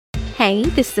Hi,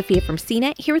 this is Sophia from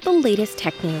CNET here with the latest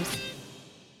tech news.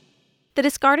 The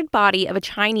discarded body of a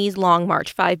Chinese Long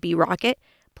March 5B rocket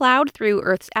plowed through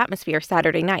Earth's atmosphere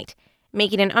Saturday night,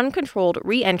 making an uncontrolled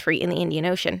re-entry in the Indian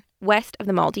Ocean, west of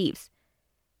the Maldives.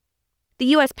 The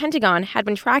U.S. Pentagon had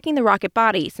been tracking the rocket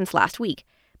body since last week,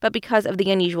 but because of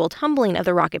the unusual tumbling of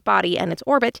the rocket body and its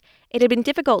orbit, it had been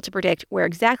difficult to predict where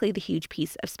exactly the huge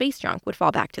piece of space junk would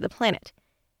fall back to the planet.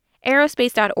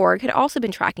 Aerospace.org had also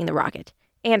been tracking the rocket,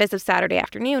 and as of Saturday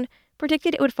afternoon,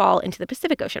 predicted it would fall into the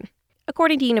Pacific Ocean.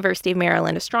 According to University of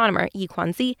Maryland astronomer Yi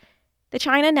Quanzi, the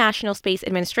China National Space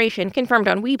Administration confirmed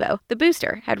on Weibo the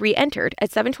booster had re-entered at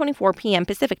 7:24 p.m.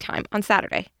 Pacific time on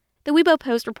Saturday. The Weibo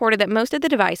post reported that most of the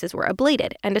devices were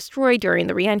ablated and destroyed during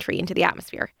the re-entry into the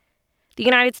atmosphere. The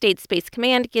United States Space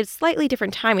Command gives slightly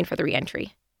different timing for the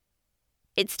re-entry.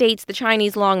 It states the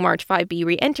Chinese Long March 5B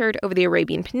re-entered over the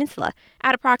Arabian Peninsula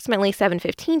at approximately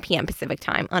 7:15 p.m. Pacific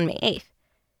time on May 8th.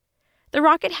 The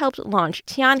rocket helped launch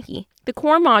Tianhe, the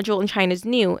core module in China's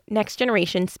new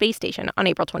next-generation space station, on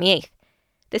April 28th.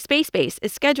 The space base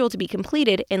is scheduled to be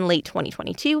completed in late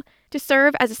 2022 to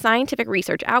serve as a scientific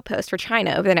research outpost for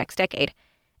China over the next decade,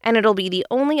 and it'll be the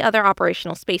only other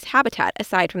operational space habitat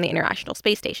aside from the International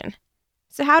Space Station.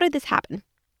 So how did this happen?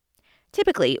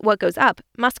 Typically, what goes up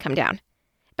must come down.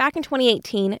 Back in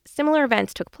 2018, similar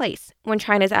events took place when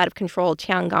China's out-of-control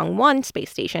Tiangong-1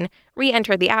 space station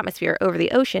re-entered the atmosphere over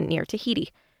the ocean near Tahiti.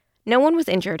 No one was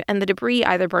injured, and the debris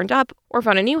either burned up or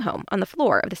found a new home on the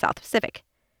floor of the South Pacific.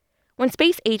 When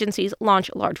space agencies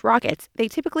launch large rockets, they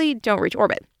typically don't reach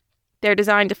orbit. They're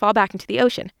designed to fall back into the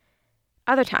ocean.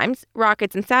 Other times,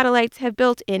 rockets and satellites have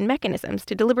built-in mechanisms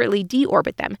to deliberately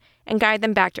deorbit them and guide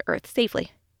them back to Earth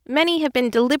safely. Many have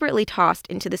been deliberately tossed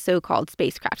into the so-called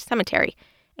spacecraft cemetery,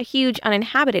 a huge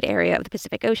uninhabited area of the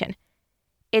Pacific Ocean.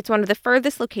 It's one of the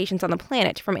furthest locations on the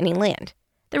planet from any land.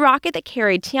 The rocket that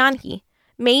carried Tianhe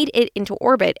made it into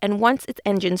orbit, and once its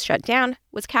engines shut down,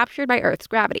 was captured by Earth's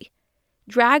gravity.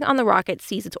 Drag on the rocket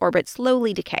sees its orbit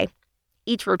slowly decay.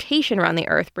 Each rotation around the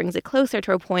Earth brings it closer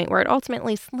to a point where it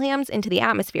ultimately slams into the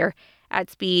atmosphere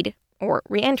at speed, or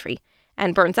re-entry,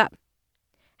 and burns up.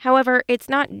 However, it's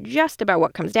not just about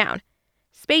what comes down.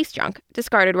 Space junk,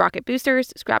 discarded rocket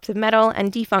boosters, scraps of metal,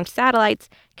 and defunct satellites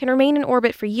can remain in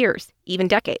orbit for years, even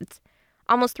decades.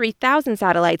 Almost 3,000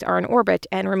 satellites are in orbit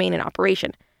and remain in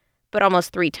operation, but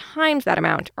almost 3 times that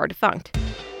amount are defunct.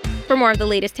 For more of the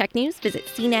latest tech news, visit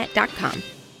cnet.com.